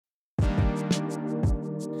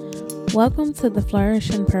Welcome to the Flourish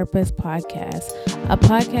and Purpose podcast, a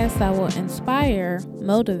podcast that will inspire,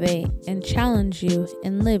 motivate, and challenge you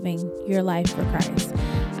in living your life for Christ.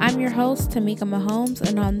 I'm your host, Tamika Mahomes,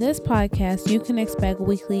 and on this podcast, you can expect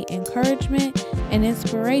weekly encouragement and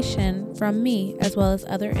inspiration from me, as well as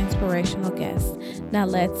other inspirational guests. Now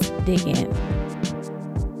let's dig in.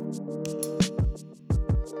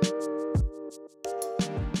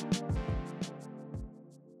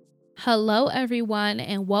 Hello, everyone,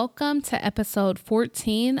 and welcome to episode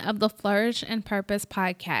 14 of the Flourish and Purpose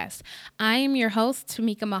podcast. I am your host,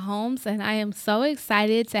 Tamika Mahomes, and I am so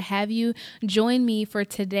excited to have you join me for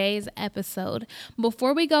today's episode.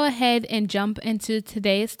 Before we go ahead and jump into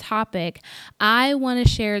today's topic, I want to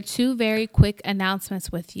share two very quick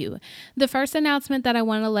announcements with you. The first announcement that I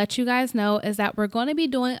want to let you guys know is that we're going to be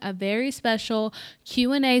doing a very special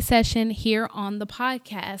Q&A session here on the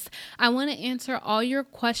podcast. I want to answer all your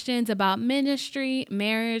questions about ministry,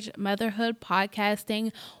 marriage, motherhood, podcasting,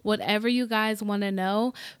 whatever you guys want to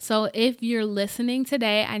know. So if you're listening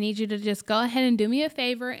today, I need you to just go ahead and do me a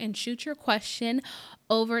favor and shoot your question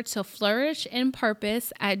over to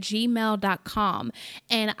flourishandpurpose@gmail.com,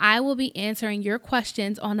 and I will be answering your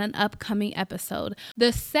questions on an upcoming episode.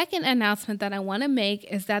 The second announcement that I want to make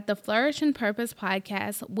is that the Flourish and Purpose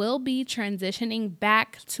podcast will be transitioning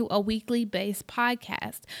back to a weekly based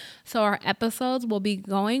podcast. So our episodes will be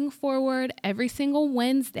going forward every single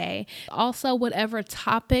Wednesday. Also, whatever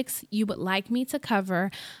topics you would like me to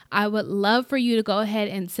cover, I would love for you to go ahead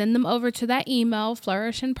and send them over to that email,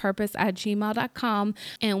 flourishandpurpose@gmail.com,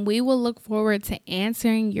 and we will look forward to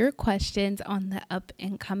answering your questions on the up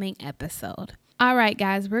and coming episode. All right,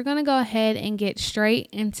 guys, we're going to go ahead and get straight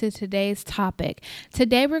into today's topic.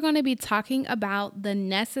 Today, we're going to be talking about the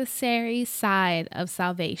necessary side of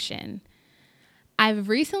salvation. I've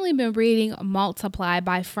recently been reading Multiply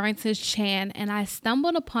by Francis Chan, and I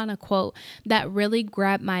stumbled upon a quote that really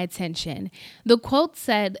grabbed my attention. The quote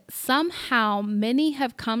said, "Somehow many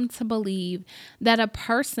have come to believe that a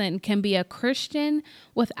person can be a Christian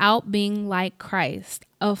without being like Christ,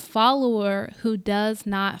 a follower who does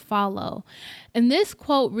not follow." And this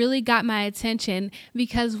quote really got my attention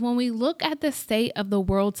because when we look at the state of the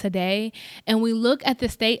world today and we look at the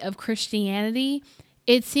state of Christianity,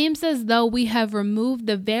 it seems as though we have removed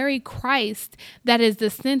the very Christ that is the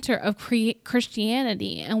center of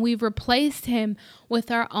Christianity, and we've replaced him with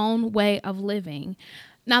our own way of living.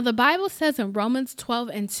 Now, the Bible says in Romans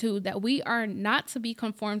 12:2 that we are not to be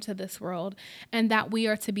conformed to this world and that we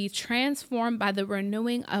are to be transformed by the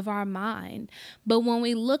renewing of our mind. But when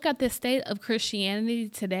we look at the state of Christianity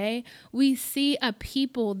today, we see a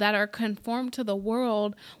people that are conformed to the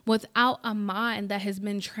world without a mind that has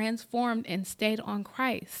been transformed and stayed on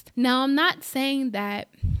Christ. Now, I'm not saying that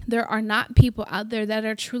there are not people out there that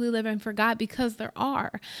are truly living for God, because there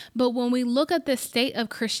are. But when we look at the state of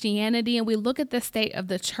Christianity and we look at the state of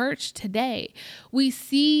the church today, we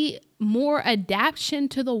see more adaptation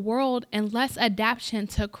to the world and less adaptation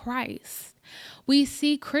to Christ. We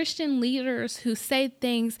see Christian leaders who say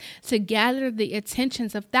things to gather the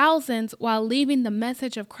attentions of thousands while leaving the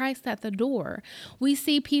message of Christ at the door. We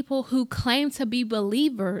see people who claim to be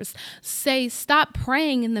believers say, "Stop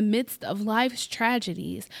praying in the midst of life's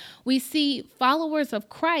tragedies." We see followers of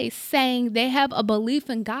Christ saying they have a belief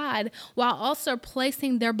in God while also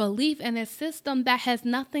placing their belief in a system that has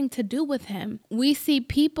nothing to do with him. We see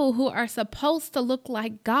people who are supposed to look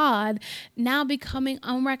like God now becoming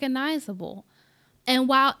unrecognizable. And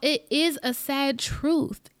while it is a sad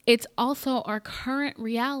truth, it's also our current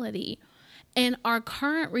reality. And our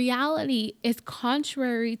current reality is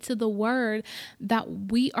contrary to the word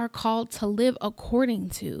that we are called to live according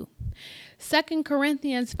to. 2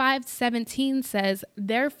 Corinthians 5:17 says,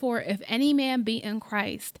 "Therefore, if any man be in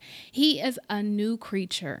Christ, he is a new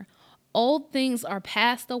creature. Old things are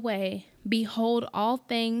passed away. Behold, all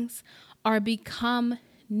things are become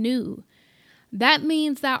new." That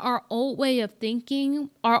means that our old way of thinking,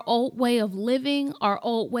 our old way of living, our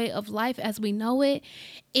old way of life as we know it,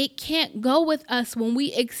 it can't go with us when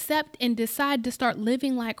we accept and decide to start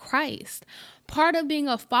living like Christ. Part of being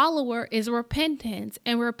a follower is repentance,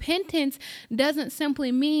 and repentance doesn't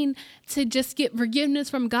simply mean to just get forgiveness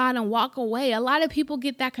from God and walk away. A lot of people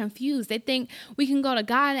get that confused. They think we can go to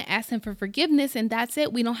God and ask him for forgiveness and that's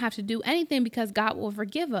it. We don't have to do anything because God will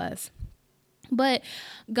forgive us. But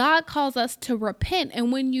God calls us to repent. And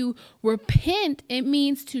when you repent, it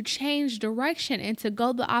means to change direction and to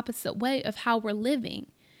go the opposite way of how we're living.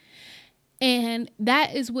 And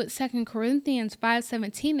that is what 2 Corinthians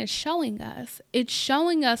 5:17 is showing us. It's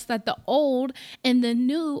showing us that the old and the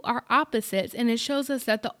new are opposites. And it shows us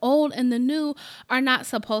that the old and the new are not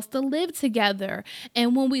supposed to live together.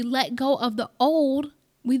 And when we let go of the old,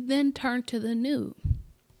 we then turn to the new.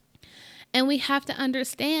 And we have to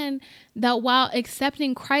understand that while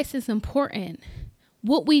accepting Christ is important,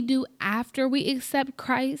 what we do after we accept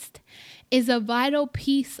Christ is a vital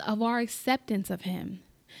piece of our acceptance of him.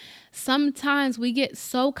 Sometimes we get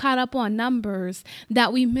so caught up on numbers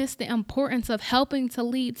that we miss the importance of helping to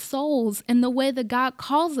lead souls in the way that God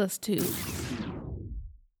calls us to.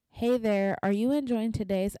 Hey there, are you enjoying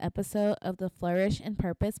today's episode of the Flourish in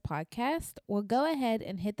Purpose podcast? Well, go ahead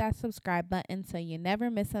and hit that subscribe button so you never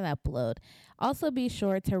miss an upload. Also, be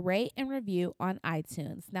sure to rate and review on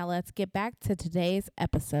iTunes. Now, let's get back to today's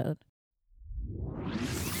episode.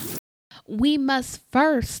 We must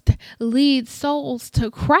first lead souls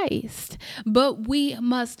to Christ, but we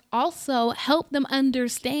must also help them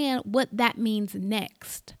understand what that means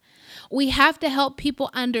next. We have to help people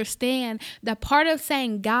understand that part of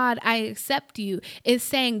saying, God, I accept you, is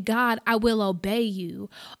saying, God, I will obey you.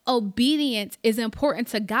 Obedience is important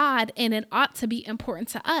to God, and it ought to be important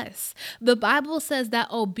to us. The Bible says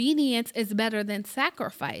that obedience is better than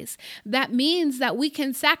sacrifice. That means that we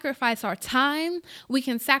can sacrifice our time, we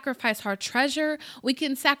can sacrifice our treasure, we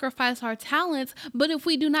can sacrifice our talents, but if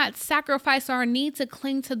we do not sacrifice our need to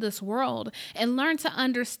cling to this world and learn to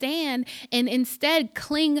understand and instead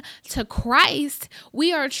cling to Christ,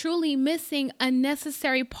 we are truly missing a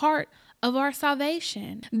necessary part of our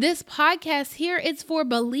salvation. This podcast here, it's for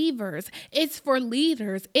believers, it's for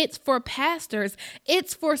leaders, it's for pastors,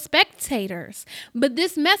 it's for spectators. But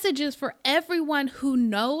this message is for everyone who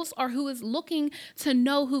knows or who is looking to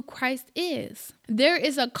know who Christ is. There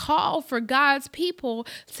is a call for God's people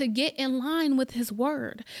to get in line with his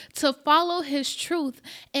word, to follow his truth,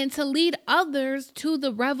 and to lead others to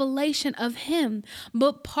the revelation of him.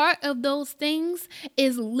 But part of those things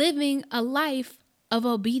is living a life of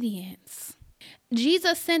obedience.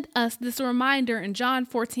 Jesus sent us this reminder in John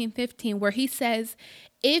 14:15, where he says,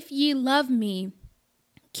 if ye love me,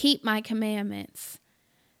 keep my commandments.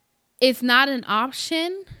 It's not an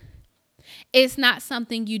option. It's not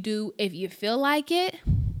something you do if you feel like it.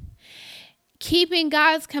 Keeping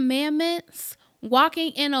God's commandments,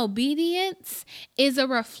 walking in obedience, is a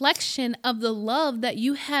reflection of the love that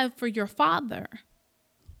you have for your Father.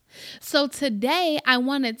 So today I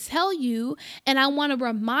want to tell you, and I want to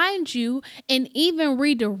remind you and even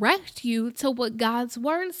redirect you to what God's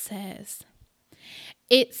word says.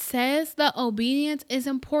 It says that obedience is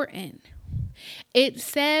important. It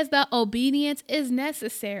says that obedience is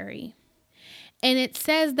necessary. And it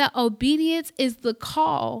says that obedience is the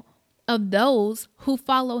call of those who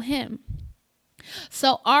follow him.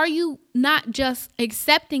 So are you not just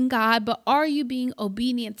accepting God, but are you being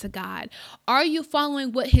obedient to God? Are you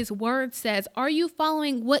following what his word says? Are you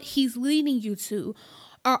following what he's leading you to?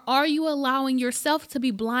 Or are you allowing yourself to be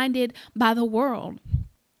blinded by the world?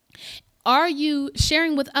 Are you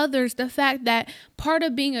sharing with others the fact that part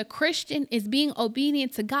of being a Christian is being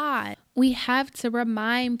obedient to God? We have to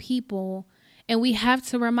remind people, and we have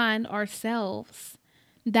to remind ourselves,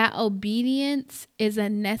 that obedience is a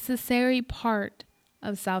necessary part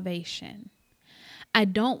of salvation. I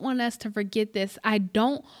don't want us to forget this. I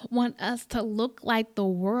don't want us to look like the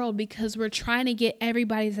world because we're trying to get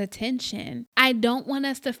everybody's attention. I don't want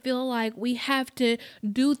us to feel like we have to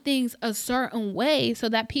do things a certain way so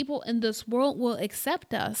that people in this world will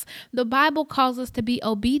accept us. The Bible calls us to be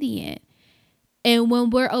obedient. And when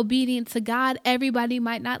we're obedient to God, everybody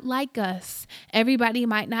might not like us. Everybody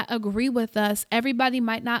might not agree with us. Everybody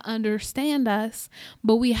might not understand us.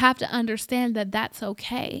 But we have to understand that that's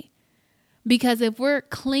okay. Because if we're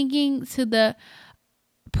clinging to the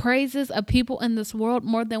praises of people in this world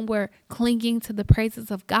more than we're clinging to the praises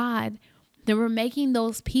of God, then we're making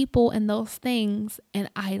those people and those things an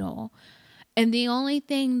idol. And the only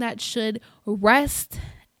thing that should rest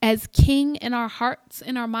as king in our hearts,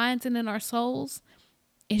 in our minds, and in our souls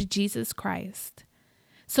is Jesus Christ.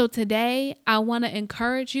 So today, I want to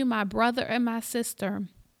encourage you, my brother and my sister,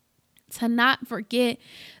 to not forget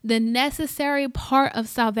the necessary part of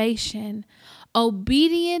salvation.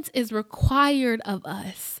 Obedience is required of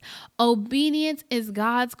us. Obedience is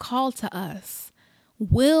God's call to us.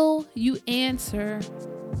 Will you answer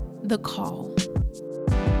the call?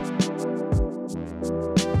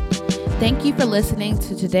 Thank you for listening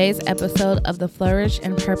to today's episode of the Flourish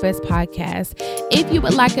and Purpose podcast. If you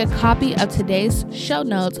would like a copy of today's show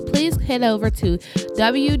notes, please head over to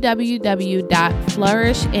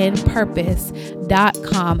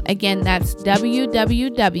www.flourishandpurpose.com. Again, that's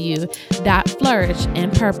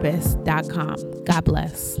www.flourishandpurpose.com. God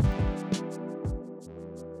bless.